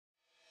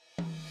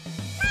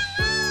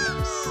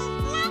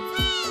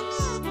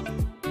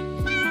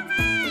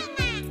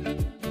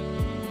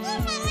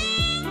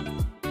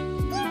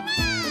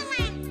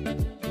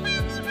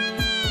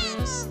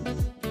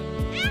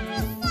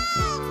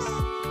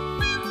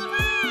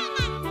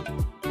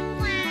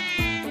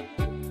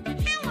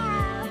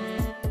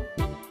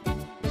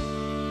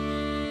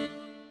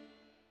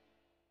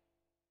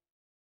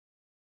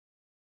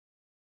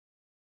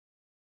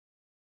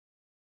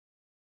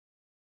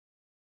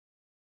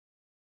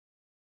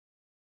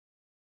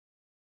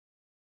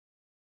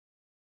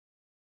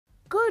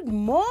Good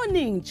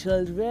morning,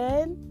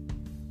 children.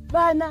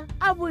 Bana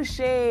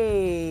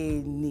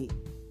abusheni.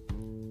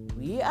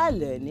 We are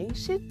learning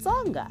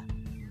Xitsonga.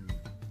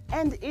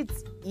 And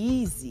it's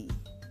easy.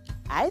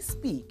 I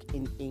speak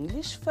in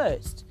English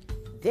first,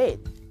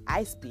 then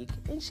I speak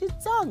in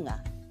Xitsonga.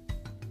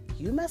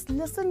 You must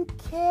listen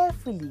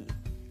carefully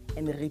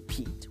and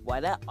repeat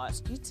what I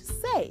ask you to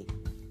say.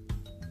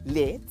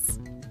 Let's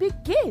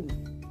begin.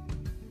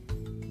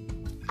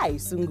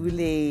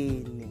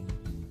 Ayisunguleni.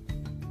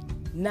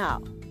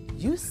 Now,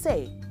 you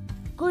say,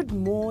 good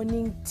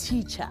morning,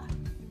 teacher.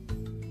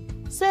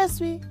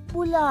 Seswi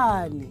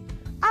Bulani,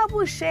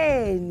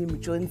 abusheni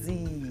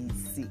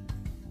mjonzisi.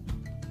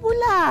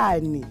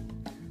 Bulani,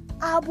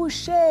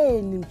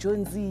 abusheni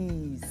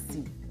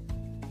mjonzisi.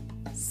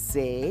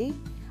 Say,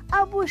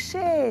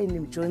 abusheni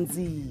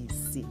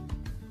mjonzisi.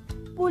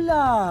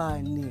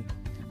 Bulani,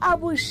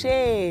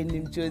 abusheni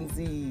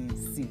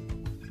mjonzisi.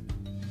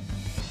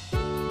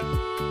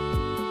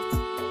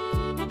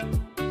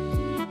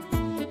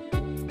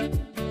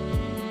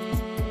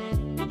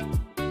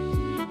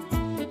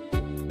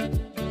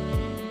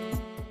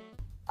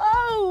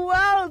 Oh,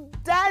 well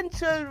done,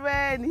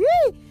 children.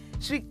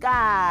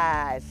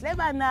 Shikahle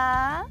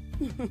bana.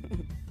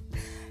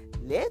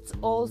 Let's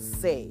all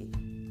say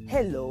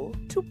hello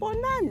to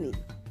Bonani.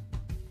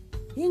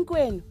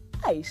 Hinkwenu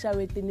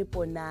ayishaweteni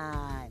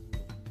Bonani.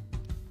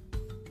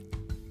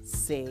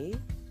 Say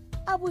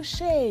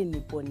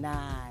abusheni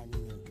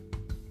Bonani.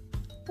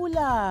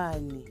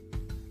 Bulani,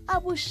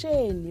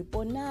 abusheni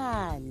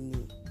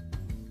Bonani.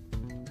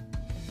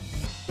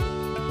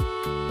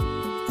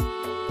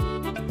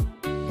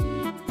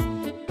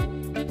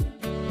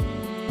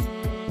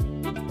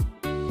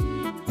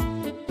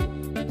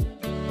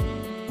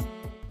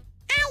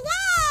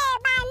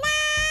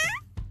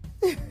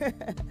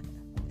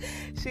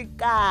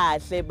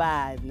 Shikahle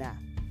bana.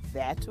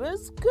 That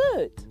was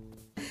good.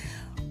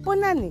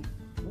 Bonani,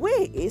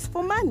 where is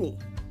Fumani?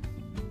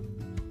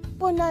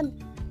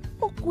 Bonani,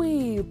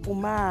 ukwi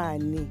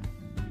Fumani?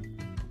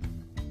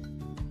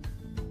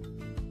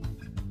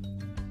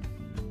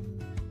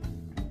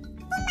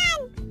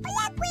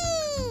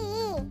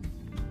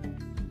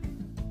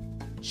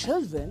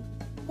 Children,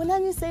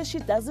 Bonani says she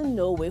doesn't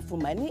know where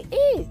Fumani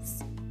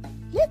is.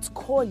 Let's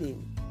call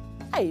him.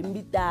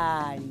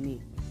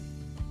 Ayimbitani.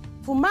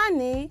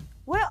 Fumani,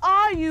 where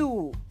are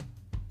you?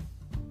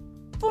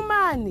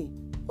 Fumani,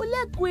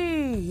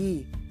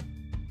 ulekwihi?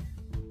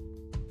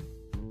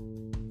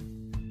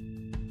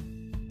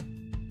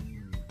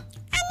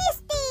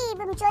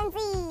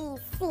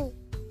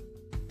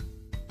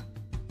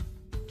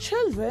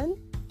 Children,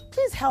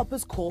 please help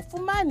us call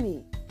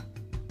Fumani.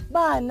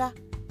 Bana,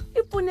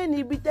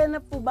 ifuneni bitena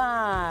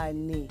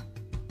Fumani.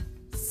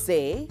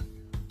 Say,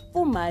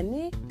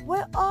 Fumani,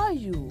 where are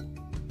you?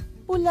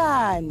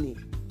 Bulani,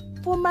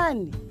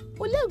 Fumani,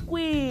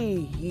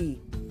 ulekwihi?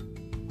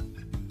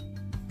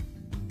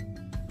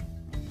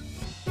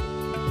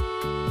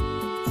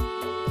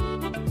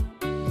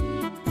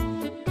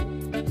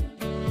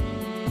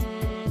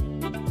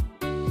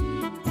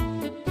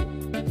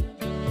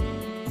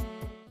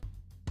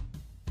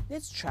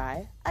 Let's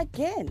try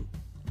again.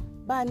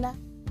 Bana,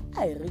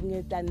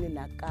 ayiringetani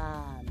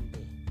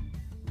nakambe.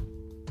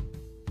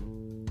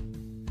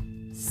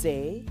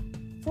 Say,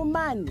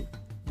 Fumani,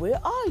 where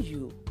are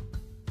you?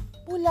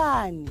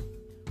 Bulani,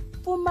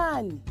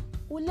 Fumani,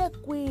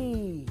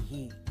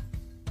 ulekwihi?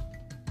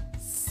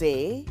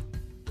 Say,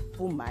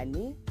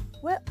 Fumani,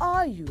 where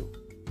are you?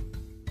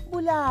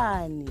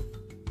 Bulani,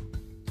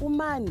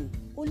 Fumani,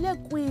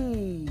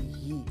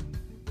 ulekwihi?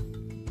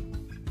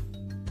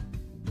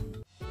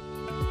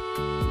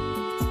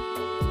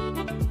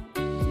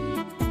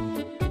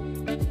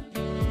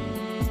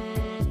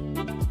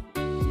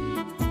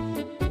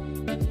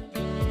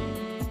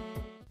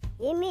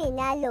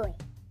 Imina loyi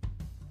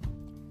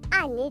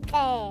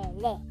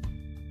anicele.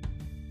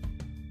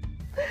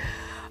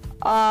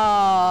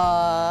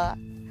 Ah,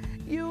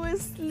 you were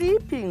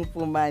sleeping,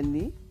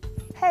 Fumani.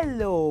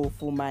 Hello,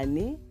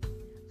 Fumani.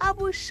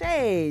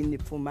 Abusheni,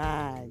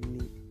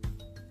 Fumani.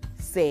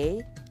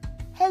 Say,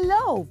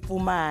 hello,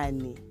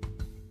 Fumani.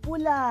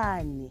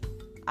 Bulani,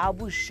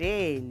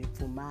 abusheni,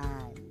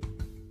 Fumani.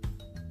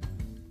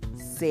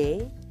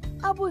 Say,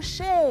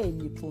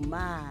 abusheni,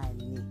 Fumani.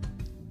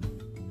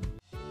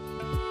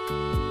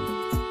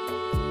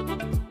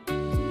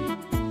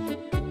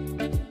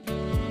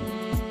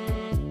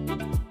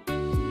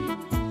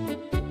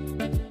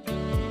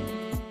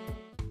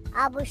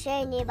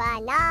 Abusheni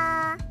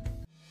bana.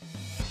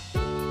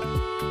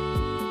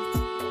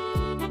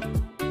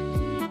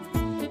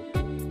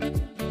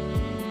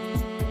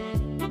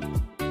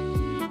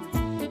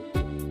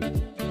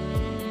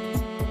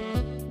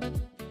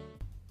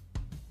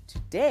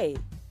 Today,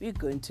 we're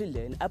going to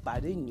learn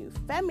about a new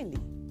family.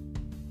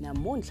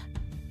 Namuntlha,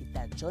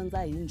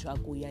 itajonza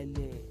injwaku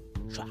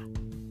yalenjwa.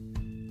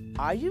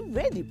 Are you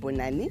ready,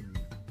 Bonani?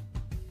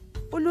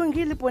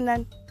 Ulungile,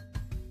 Bonani?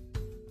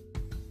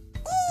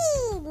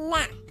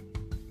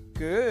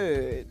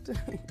 Good.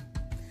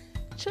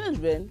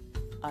 Children,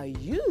 are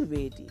you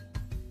ready?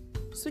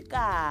 swi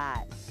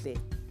kahle.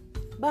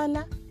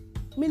 Bana,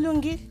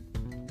 milungile?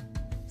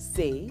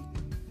 Say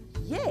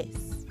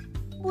yes.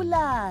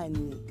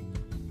 Bulani.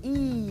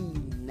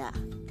 Ina.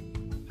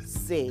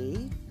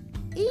 Say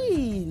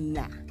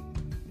ina.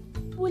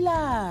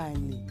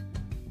 Bulani.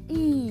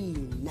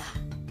 Ina.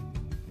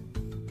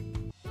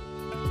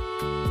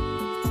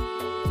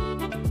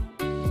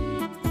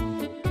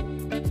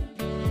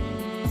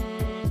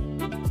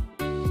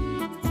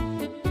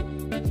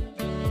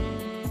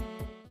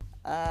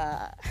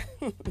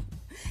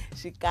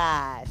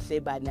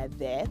 Shikahle bana,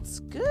 that's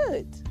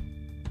good.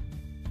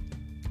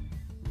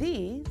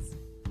 These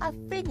are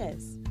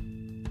fingers.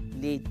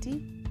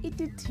 Leti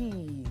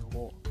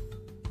itithiho.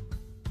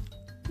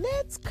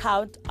 Let's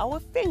count our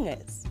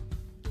fingers.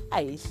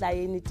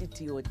 Ayihlayeni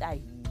itithiho ta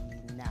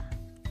hina.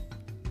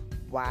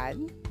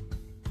 1,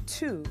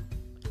 2,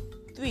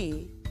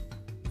 3,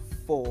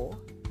 4,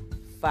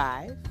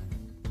 5,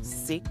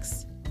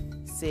 6,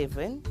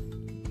 7,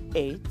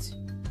 8,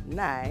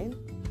 9,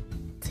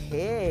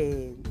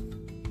 10.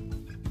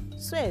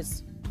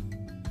 Sweswi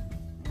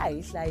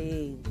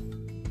ayihlayeni.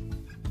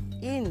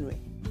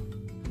 Inwe,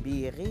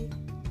 mbiri,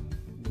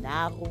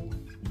 nharhu,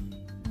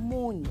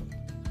 mune,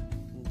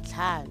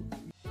 ntlhanu.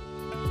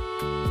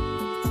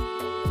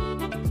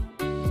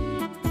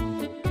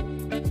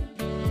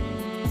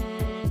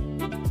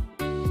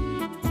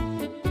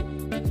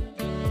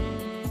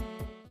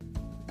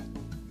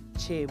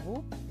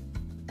 Chebu,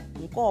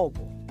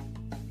 nkobo,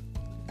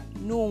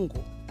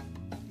 nungu,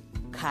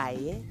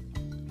 khaye,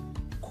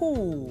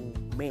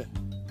 khume.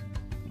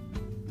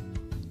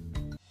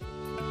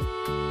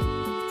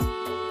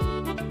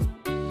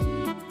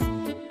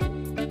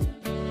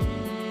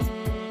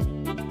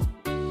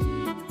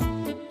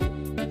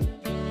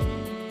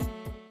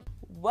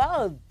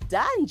 Well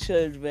done,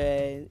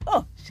 children.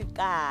 Oh,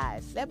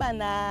 shikahle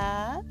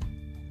bana.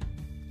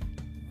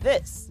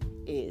 This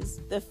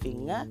is the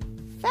finger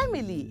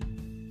family.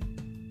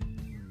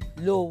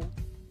 Lo,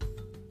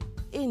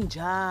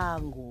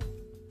 injangu,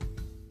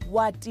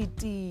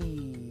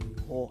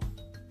 watitiho.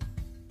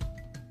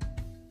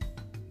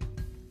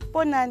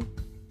 Bonani,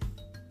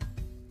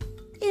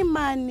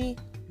 imani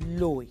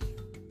loyi.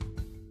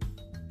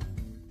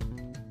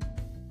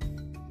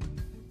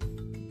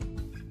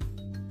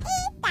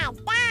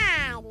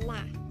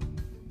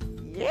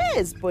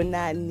 Yes,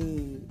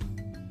 Bonani.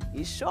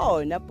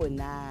 Ishona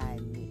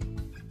Bonani.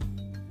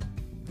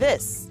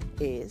 This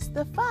is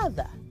the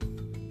father.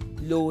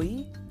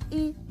 Loyi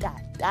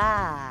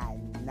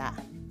itatana.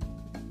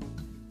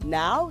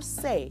 Now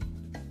say,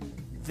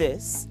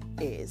 this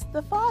is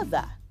the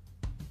father.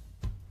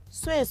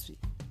 Sweswi,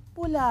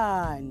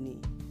 Bulani.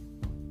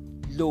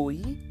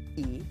 Loyi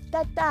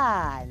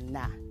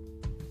itatana.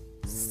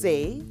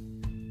 Say,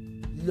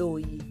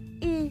 loyi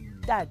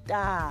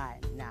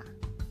itatana.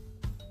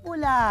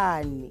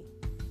 Bulani.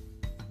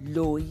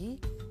 Loyi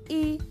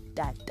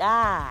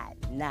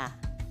itatana.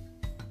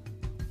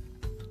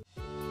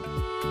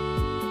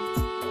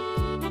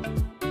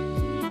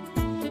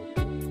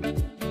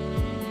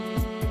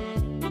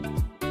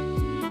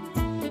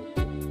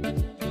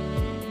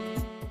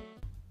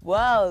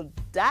 Well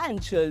done,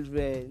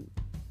 children.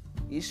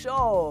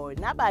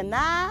 Ishona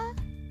bana.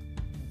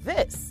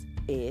 This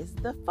is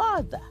the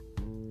father.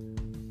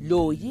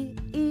 Loyi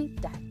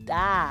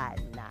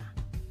itatana.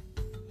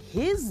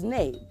 His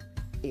name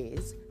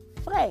is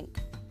Frank.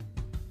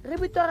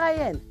 Ribito ra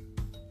yena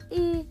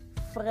I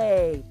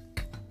Frank.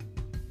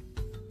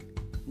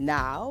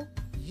 Now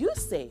you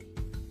say,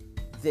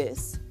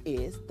 this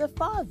is the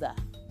father.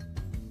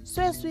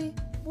 Sweswi,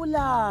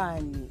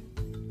 Bulani.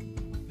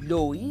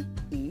 Loyi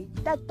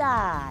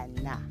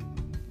itatana.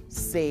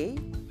 Say,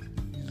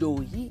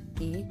 loyi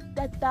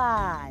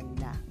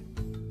itatana.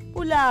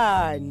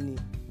 Bulani.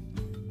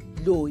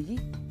 Loyi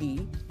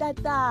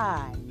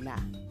itatana.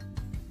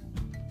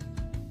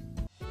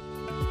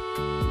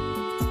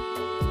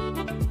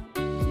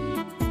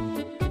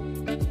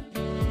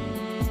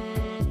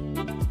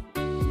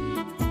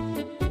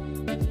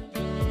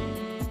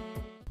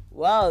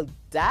 Well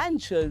done,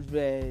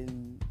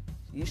 children.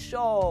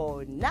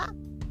 Ishona.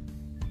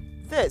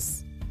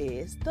 This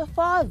is the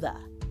father.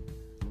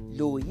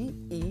 Loyi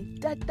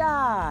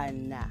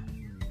itatana.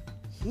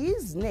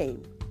 His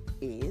name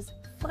is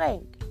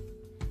Frank.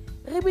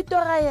 Ribito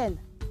ra yena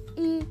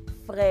I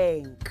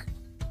Frank.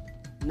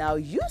 Now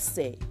you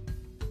say,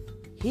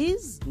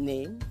 his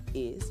name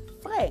is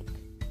Frank.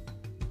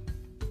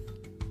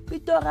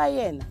 Ribito ra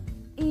yena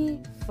I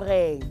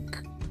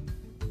Frank.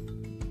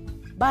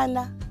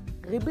 Bana,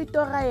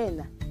 ribito ra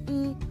yena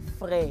I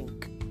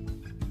Frank.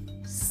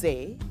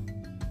 Say,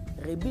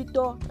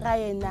 ribito ra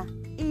yena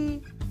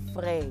I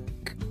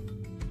Frank.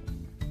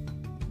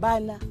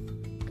 Bana,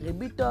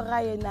 ribito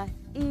ra yena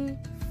I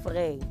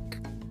Frank.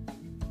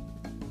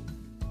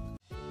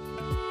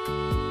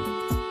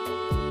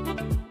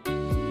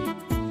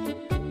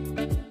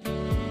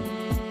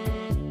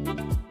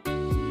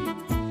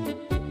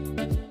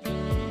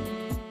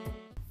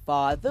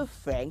 Father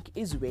Frank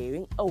is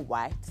wearing a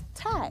white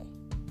tie.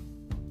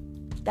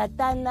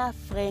 Tatana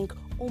Frank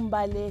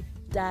umbale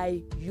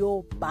tie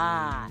yo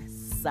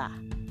basa.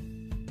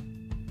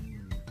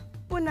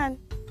 Punani,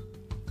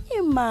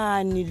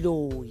 imani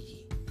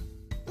loyi?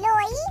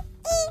 Loyi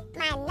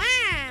I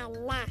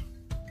manana.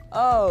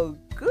 Oh,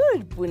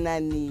 good,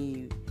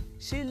 Punani.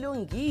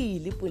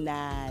 Shilungili,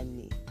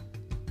 Punani.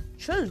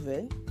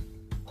 Children,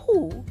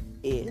 who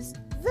is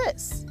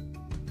this?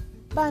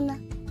 Bana,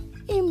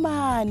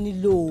 imani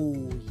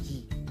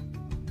loyi?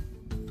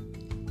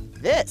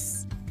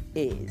 This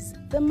is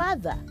the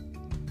mother.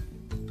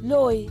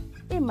 Loyi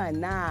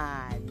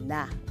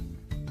imanana.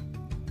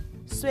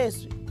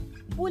 Sweswi,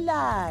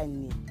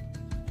 Pulani.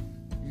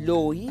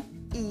 Loyi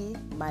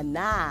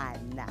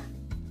imanana.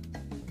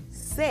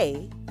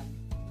 Say,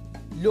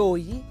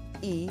 loyi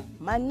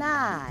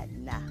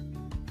imanana.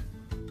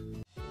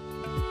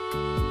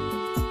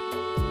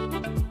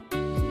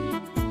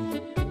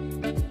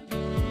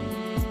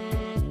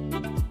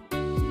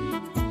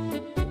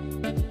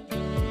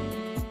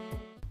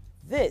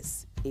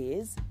 This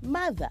is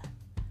mother.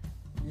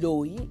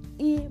 Loyi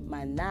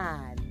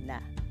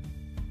imanana.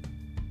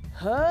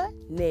 Her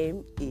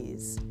name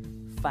is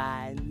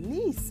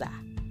Fanisa.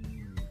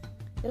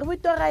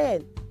 Ribito ra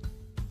yena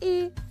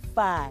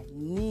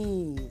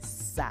Ifanisa.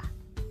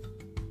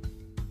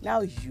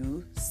 Now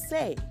you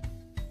say,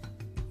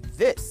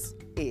 this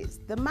is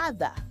the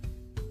mother.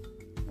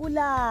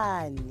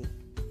 Pulani.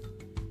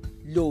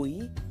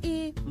 Loyi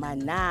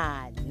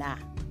imanana.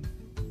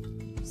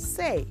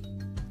 Say,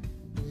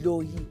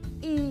 loyi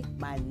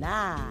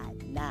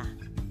imanana.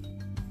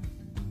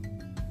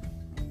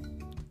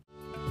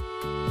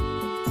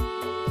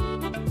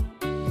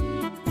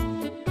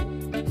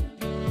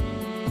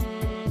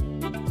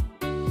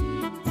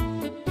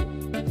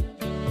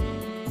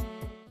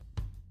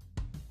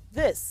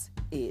 This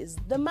is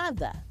the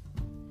mother.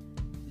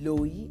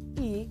 Loyi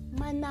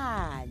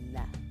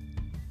imanana.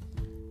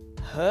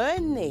 Her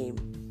name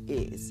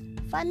is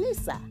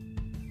Fanisa.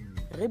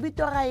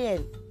 Ribito ra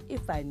yena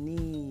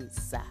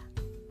Ifanisa.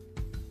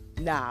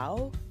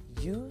 Now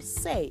you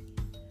say,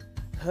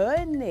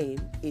 her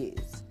name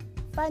is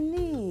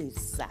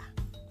Fanisa.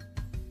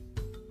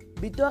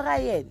 Bito ra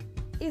yena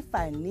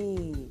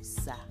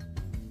Ifanisa.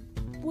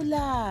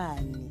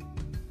 Pulani.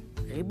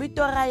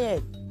 Ribito ra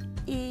yena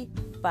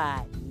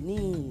Ifanisa.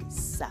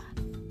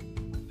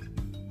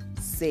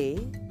 Say,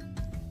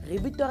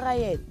 ribito ra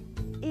yena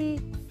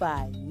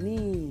Ifanisa.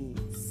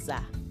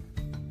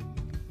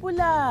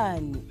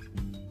 Pulani.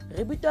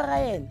 Ribito ra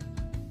yena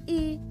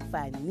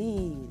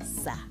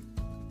Ifanisa.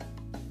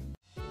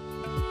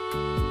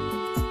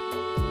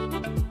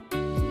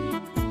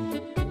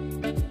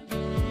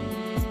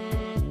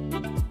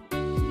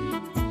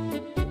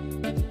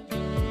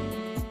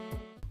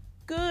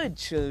 Good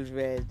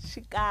children,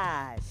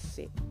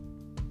 shikahle.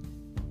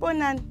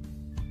 Bonani,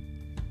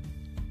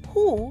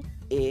 who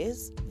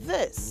is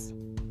this?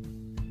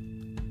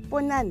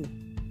 Bonani,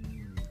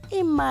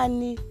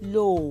 imani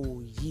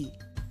loyi?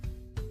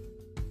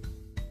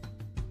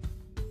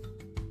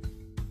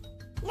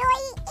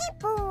 Loyi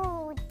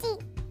ibuti.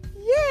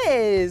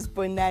 Yes,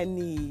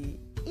 Bonani.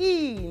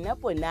 Ina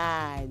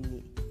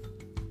Bonani.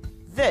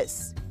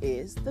 This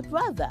is the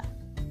brother.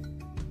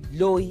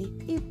 Loyi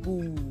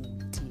ibuti.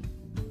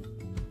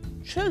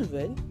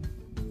 Children,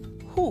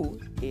 who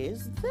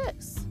is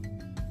this?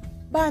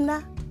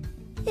 Bana,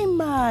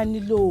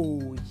 imani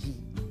loyi?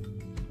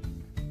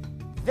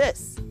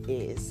 This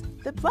is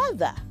the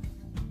brother.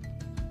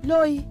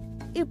 Loyi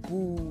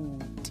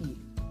ibuti.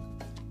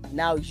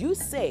 Now you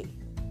say,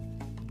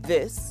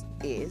 this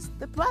is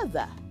the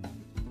brother.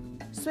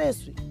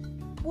 Sweswi,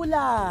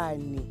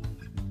 Pulani.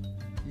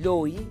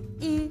 Loyi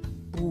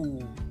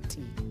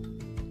ibuti.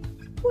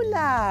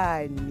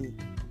 Pulani.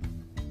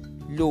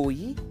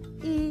 Loyi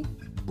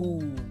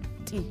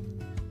ibuti.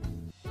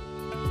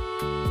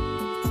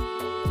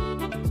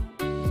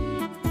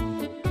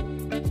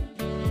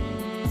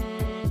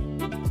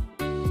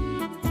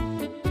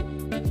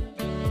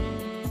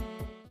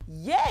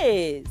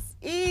 Yes,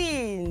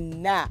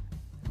 ina.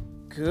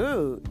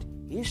 Good,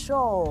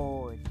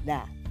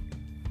 ishona.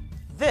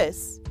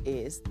 This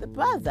is the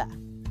brother.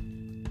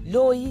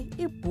 Loyi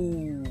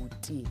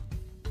ibuti.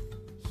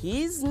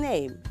 His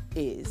name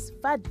is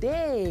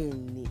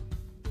Fadeni.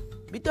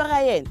 Bito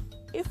ra yena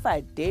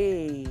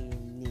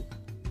Ifadeni.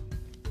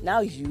 Now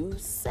you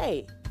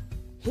say,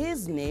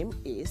 his name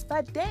is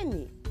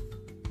Fadeni.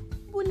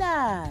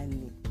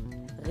 Pulani.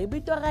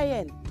 Ribito ra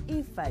yena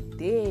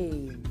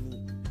Ifadeni.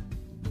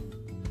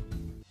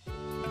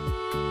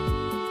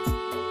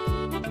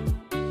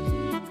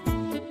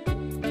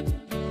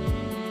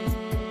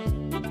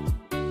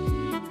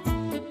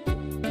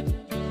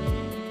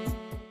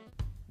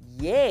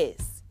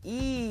 Yes,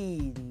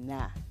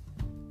 ina.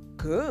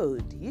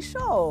 Good,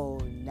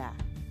 ishona.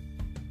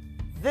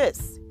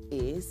 This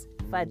is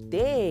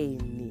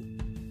Fadeni.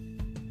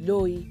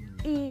 Loyi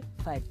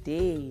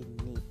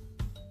Ifadeni.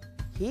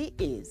 He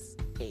is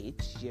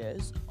 8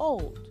 years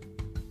old.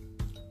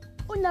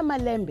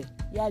 Unamalembe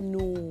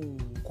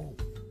yanungu.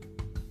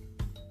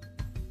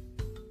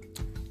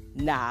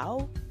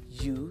 Now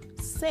you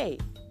say,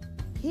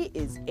 he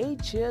is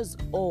 8 years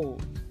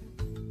old.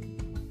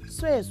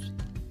 Sweswi,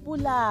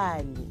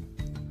 Pulani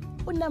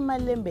una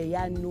malembe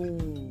ya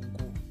nungu.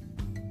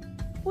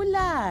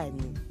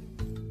 Pulani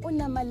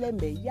una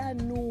malembe ya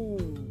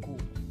nungu.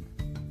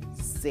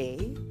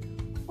 Say,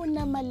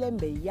 una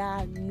malembe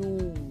ya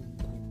nungu.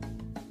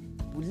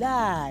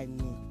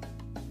 Pulani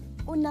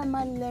una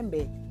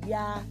malembe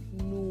ya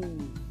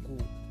nungu.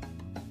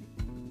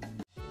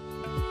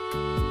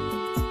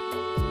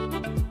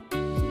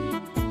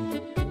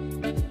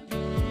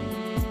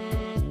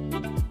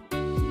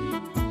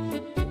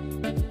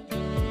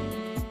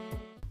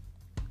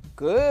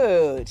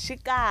 Good,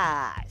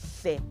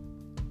 shikahle.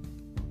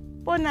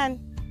 Bonani,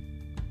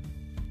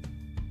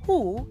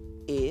 who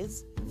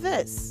is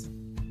this?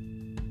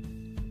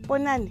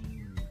 Bonani,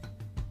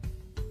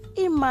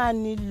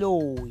 imani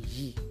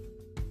loyi.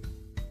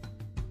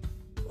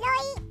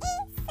 Loyi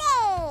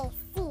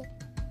isesi.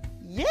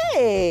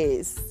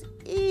 Yes,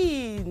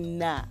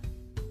 Ina.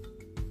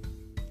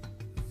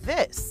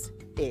 This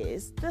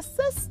is the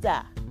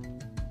sister.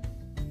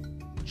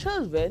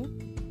 Children,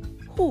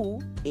 who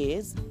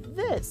is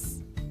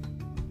this?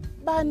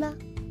 Bana,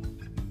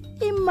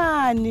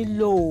 imani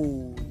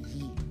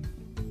loyi.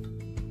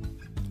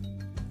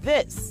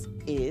 This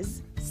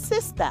is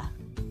sister.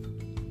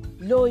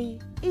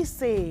 Loyi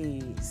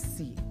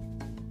isesi.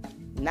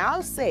 Now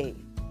say,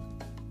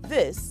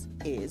 this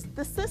is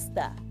the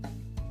sister.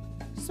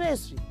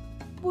 Sweswi,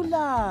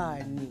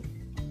 Pulani.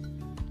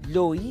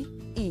 Loyi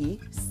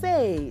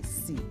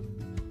isesi.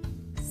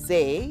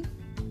 Say,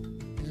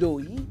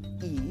 loyi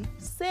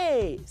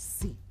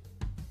isesi.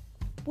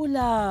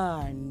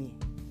 Pulani.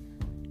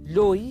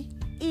 Loyi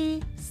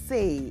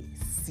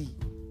isesi.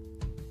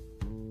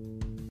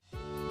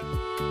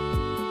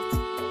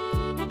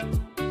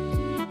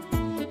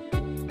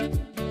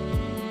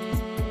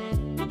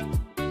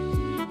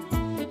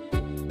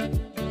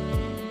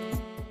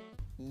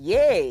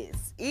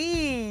 Yes,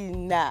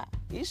 Ina,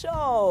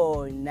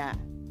 Ishona.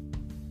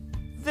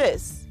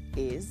 This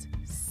is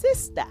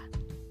sister.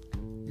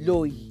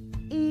 Loyi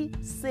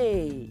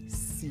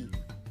isesi.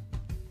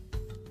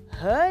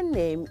 Her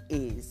name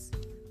is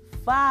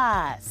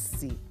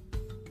Fasi.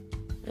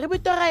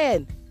 Ribito ra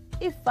yena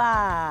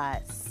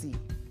Ifasi.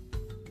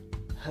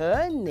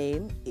 Her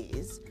name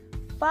is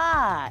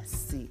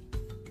Fasi.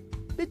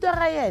 Bito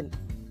ra yena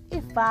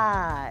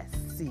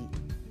Ifasi.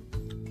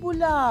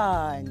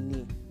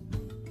 Pulani.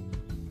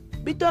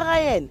 Bito ra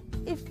yena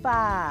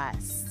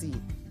Ifasi.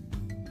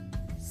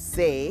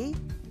 Say,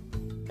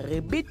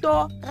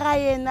 ribito ra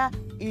yena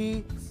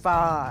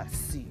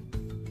Ifasi.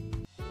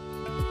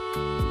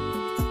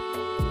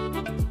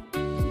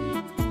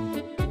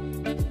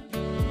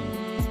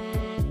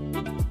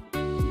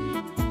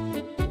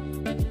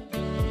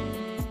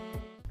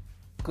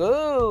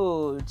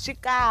 Good,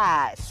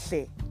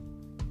 shikahle.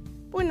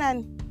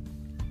 Punani,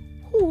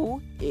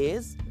 who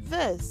is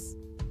this?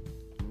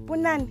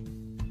 Punani,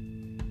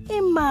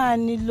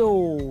 imani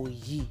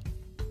loyi.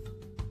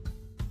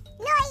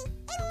 Loyi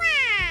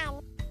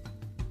ingwane.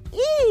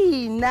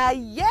 Ina,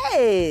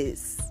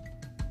 yes.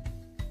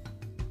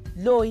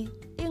 Loyi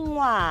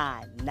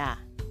ingwana.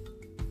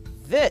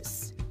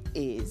 This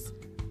is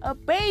a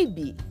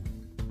baby.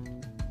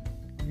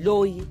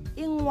 Loyi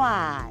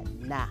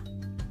ingwana.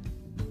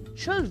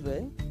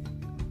 Children,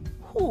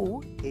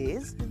 who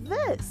is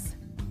this?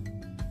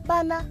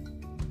 Bana,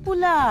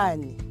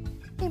 Pulani,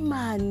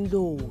 imani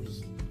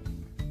loyi.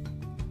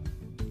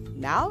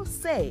 Now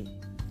say,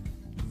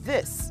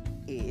 this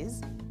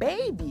is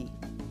baby.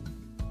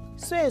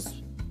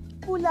 Sweswi,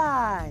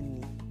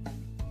 Pulani.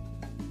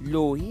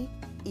 Loyi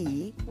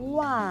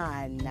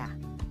ingwana.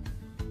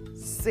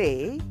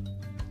 Say,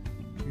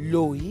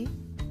 loyi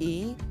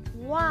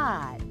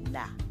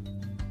ingwana.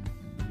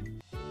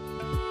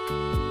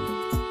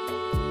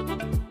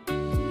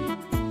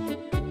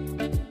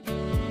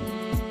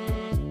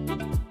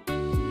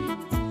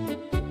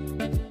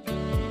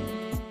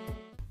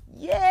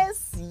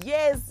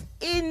 Yes,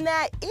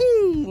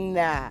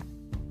 Ina.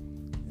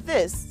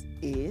 This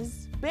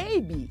is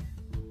baby.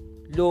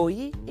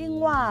 Loyi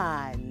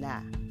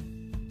ingwana.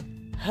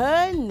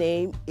 Her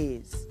name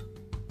is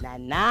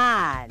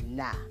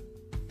Nanana.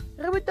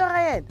 Ribito ra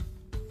yena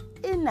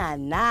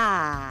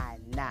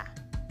Inanana.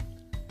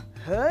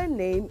 Her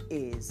name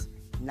is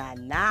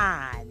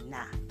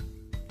Nanana.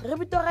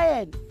 Ribito ra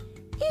yena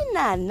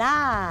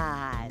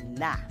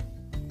Inanana.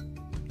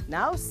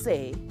 Now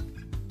say,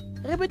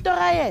 ribito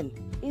ra yena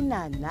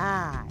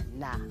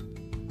Inanana.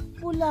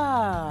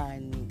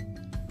 Pulani.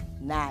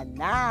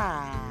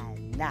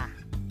 Nanana.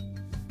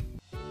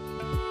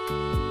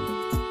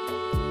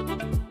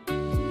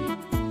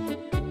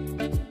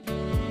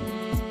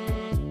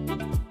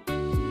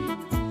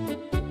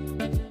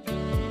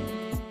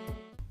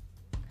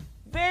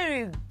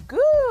 Very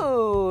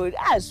good.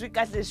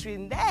 Aswikahle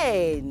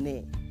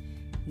swinene.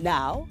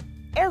 Now,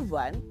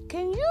 everyone,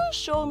 can you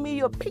show me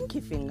your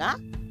pinky finger?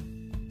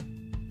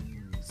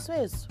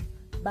 Sweswi,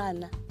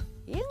 bana,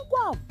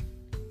 hinkwavo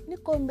ni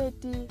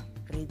kombeti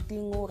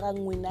ritingo ra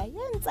n'wina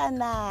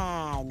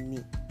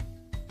yentsanani.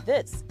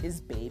 This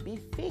is baby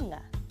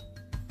finger.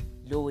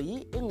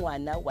 Loyi I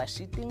n'wana wa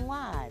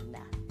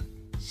xitin'wana.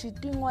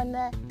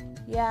 Xitin'wana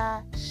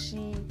ya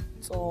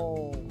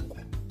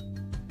Xitsonga.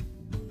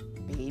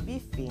 Baby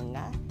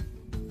finger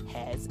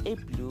has a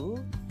blue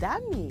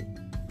dummy.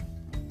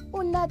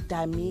 Una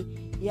dummy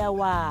ya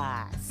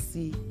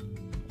wasi.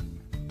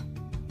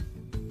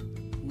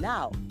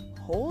 Now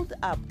hold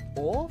up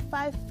all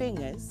 5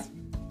 fingers.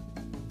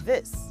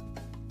 This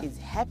is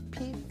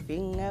Happy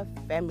Finger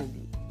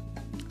Family.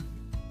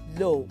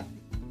 Lo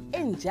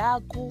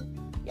enjaku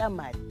ya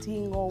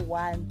matingo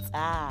wa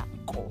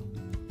ntsako.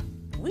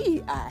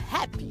 We are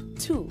happy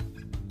too.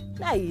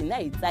 Na hina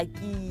hi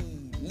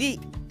tsakile.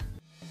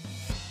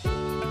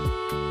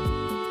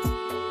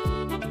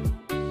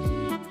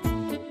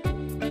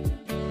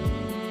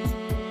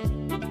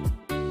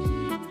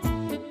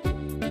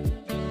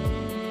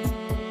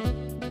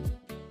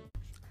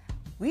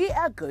 We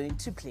are going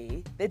to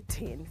play the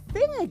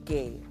 10-finger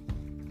game.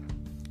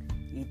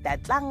 Hi ta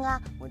tlanga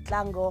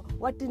mutlango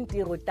wa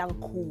tintirho ta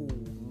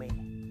nkhume.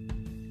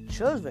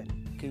 Children,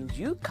 can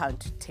you count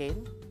to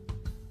 10?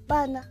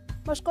 Bana,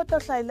 ma swi kota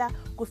ku hlayela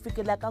ku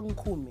fikela ka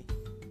nkhume.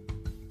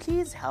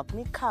 Please help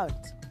me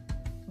count.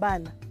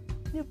 Bana,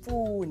 ni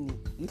pfuni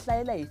hi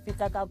hlayela hi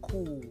fika ka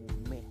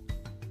khume.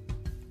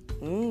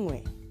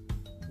 1,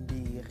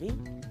 2,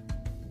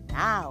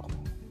 3,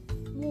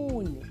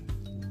 4,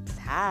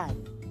 5.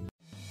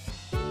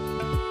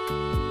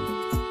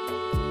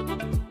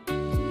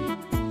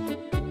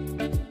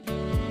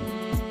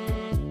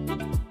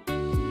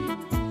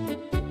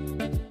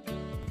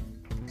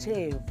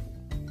 Chevu,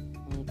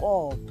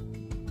 nkomo,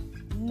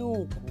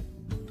 nuku,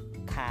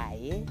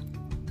 khaye,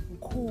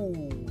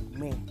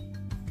 nkhume.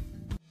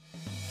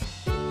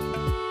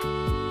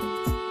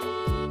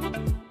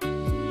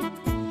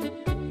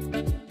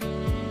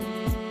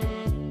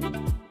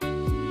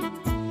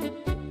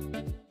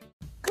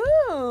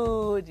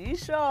 Good,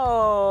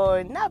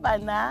 ishona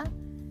bana.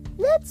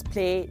 Let's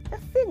play the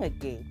finger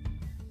game.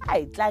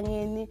 Ayi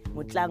tlangeni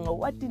mutlango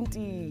wa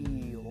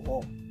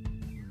tintirho.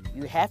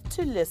 You have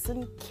to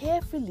listen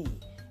carefully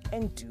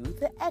and do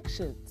the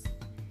actions.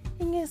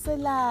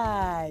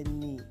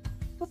 Ingeselani.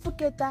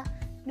 Ufuketa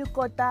ni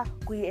kota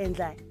ku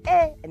endla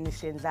ni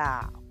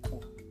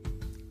xendlaku.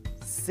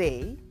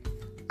 Say,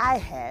 I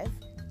have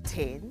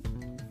 10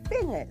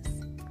 fingers.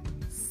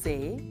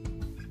 Say,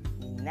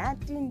 nina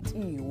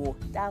tintiwo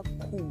ta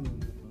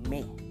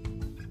khume.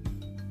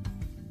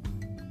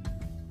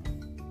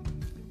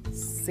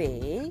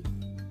 Say,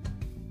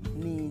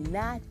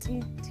 nina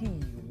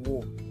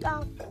tintiwo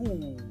ta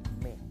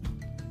khume.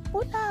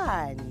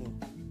 Pulani.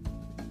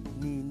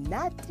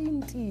 Nina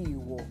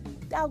tintiwo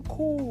ta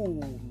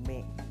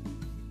khume.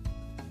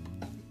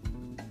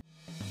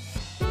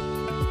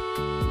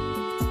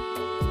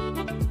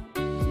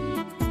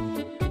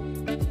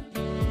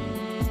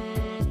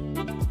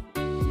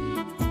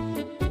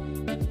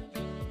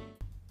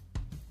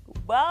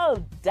 Well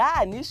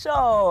done,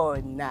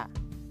 Ishona.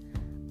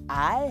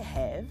 I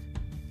have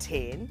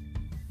 10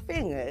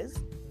 fingers.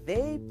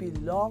 They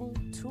belong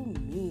to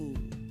me.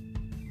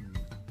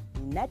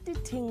 Nina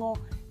tintingo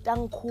ta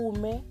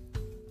nkhume.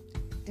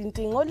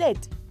 Tintingo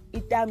leti I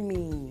ta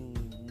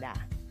mina.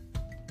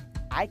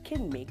 I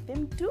can make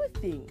them do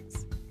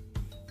things.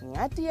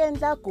 Ngati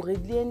endla ku ri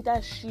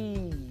endla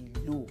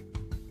xilo.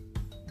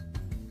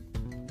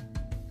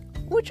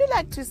 Would you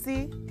like to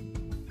see?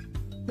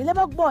 Mi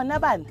lava ku vona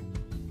bana?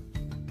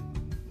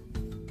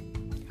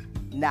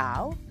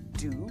 Now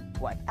do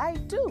what I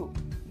do.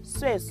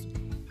 Sweswi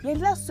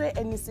yendla swe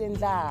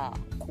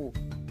enisendlaku.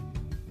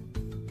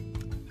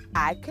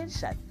 I can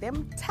shut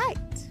them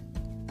tight.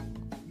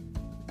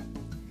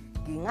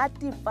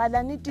 Ngati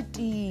pfala ni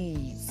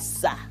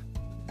titisa.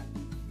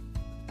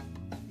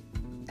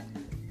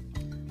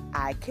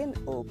 I can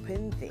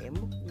open them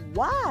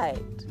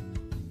wide.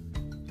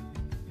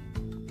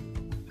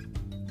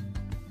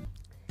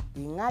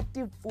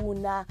 Ngati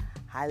pfuna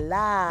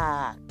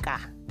halaka.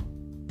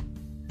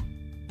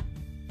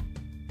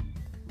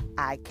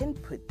 I can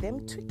put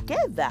them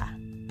together.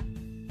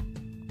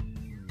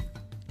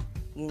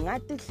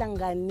 Ngati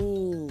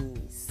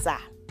hlanganisa.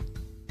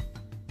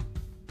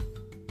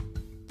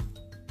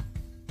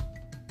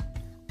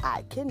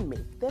 I can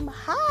make them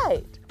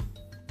hide.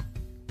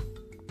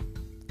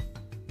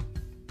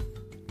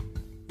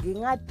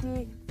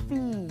 Ngati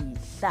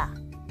fihla.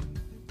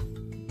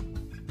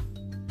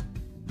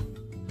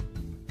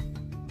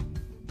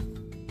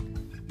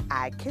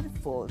 I can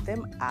fold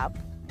them up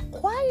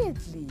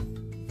quietly.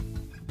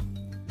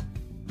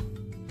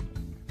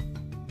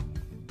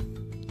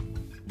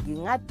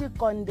 Ngati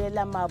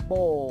kondela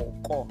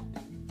maboko.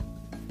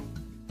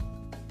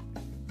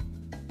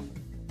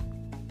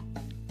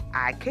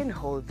 I can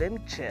hold them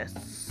just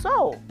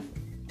so.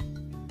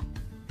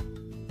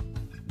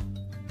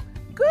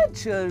 Good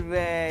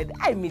children.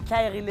 I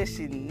mitlayerile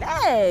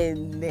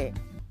swinene.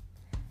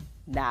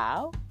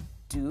 Now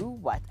do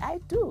what I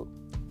do.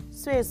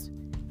 Sweswi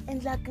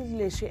endlaka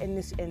leswi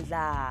ni swi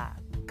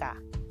endlaka.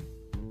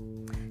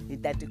 Ni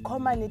ta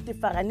tikhoma ni ti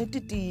faka ni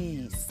ti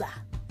tisa.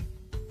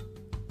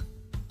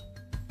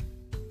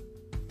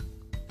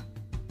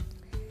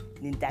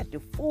 Ni ta ti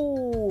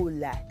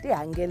pfula ti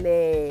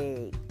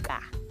hangeleka.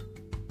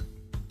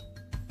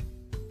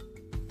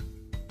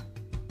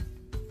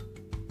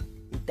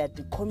 Ni ta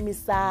ti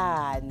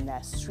khomisana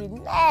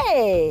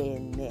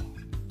swinene.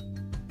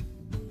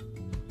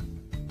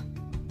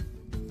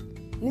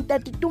 Ni ta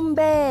ti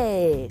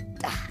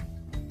tumbeta.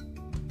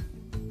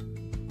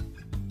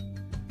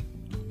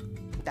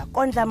 Ni ta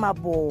kondla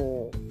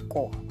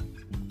mavoko.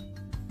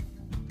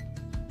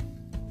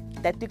 Ni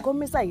ta ti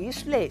khomisa hi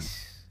xilexi.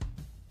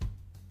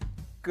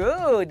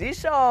 Good, hi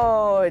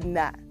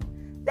swona.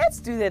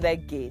 Let's do that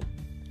again.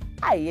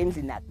 A hi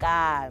endli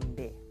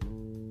nakambe.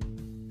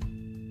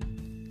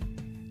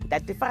 Ni ta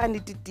ti faka ni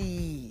ti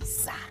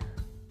tisa.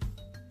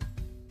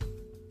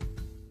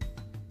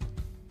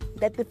 Ni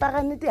ta ti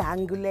faka ni ti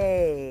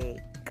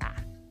hanguleka.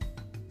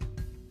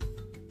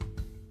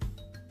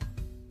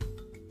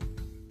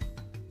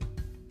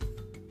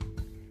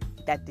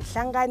 Ni ta ti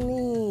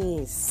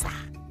hlanganisa.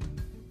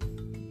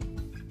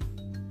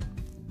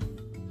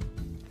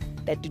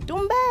 Ni ta ti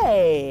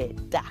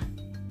tumbeta.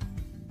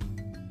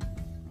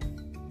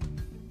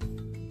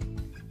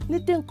 Ni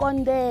ti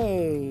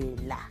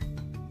kondela.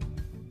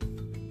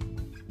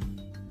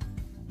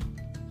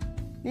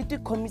 Ni ti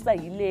khomisa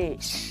hi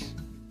lexi.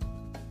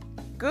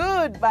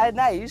 Good,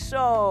 vana hi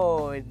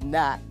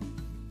swona.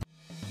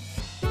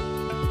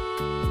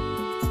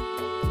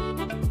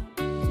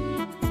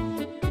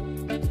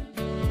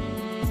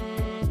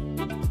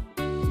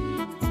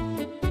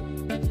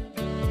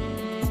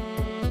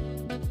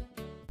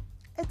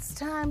 It's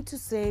time to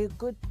say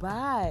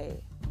goodbye.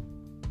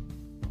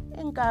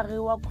 Nkarhi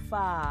wa ku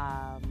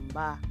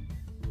famba.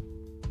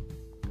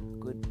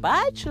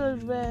 Goodbye,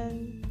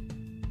 children.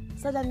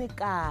 Salani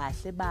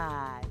kahle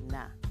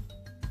bana.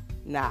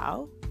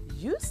 Now,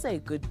 you say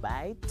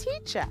goodbye,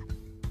 teacher.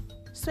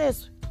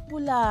 Sweswi,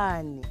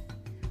 Bulani.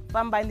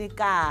 Fambani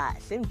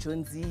kahle,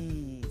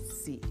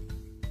 mdyondzisi.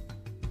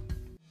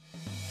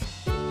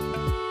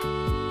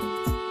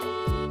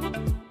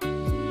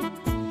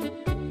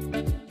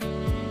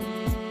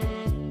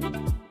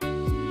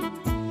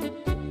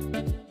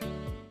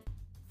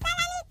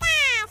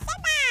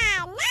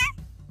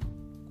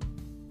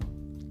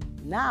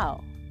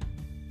 Now,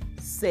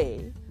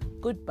 say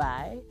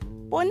goodbye,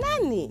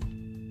 Bonani.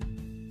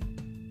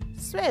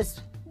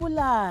 Sweswi,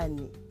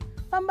 Bulani.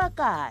 Famba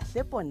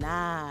kahle,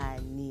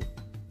 Bonani.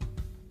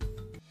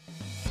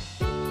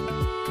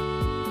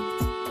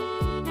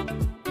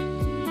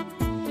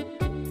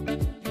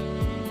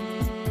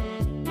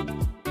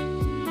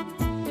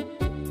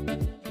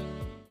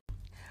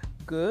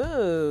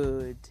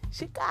 Good.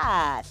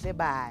 Shikahle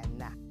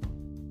bana.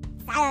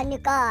 Salani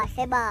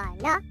kahle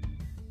bana.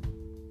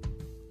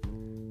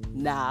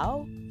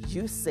 Now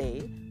you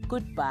say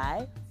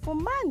goodbye for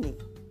money.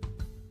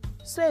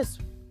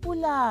 Sweswi,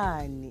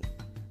 Bulani.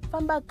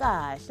 Famba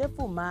kahle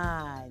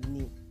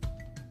Fumani.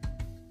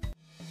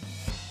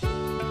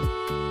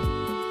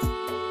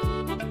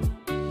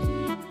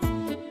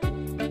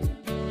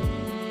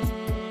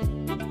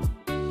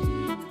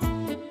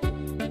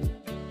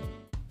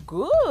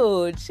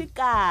 Good,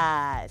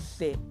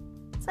 shikahle.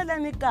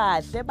 Salani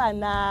kahle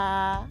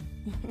bana.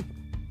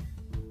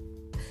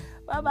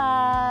 Bye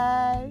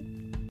bye.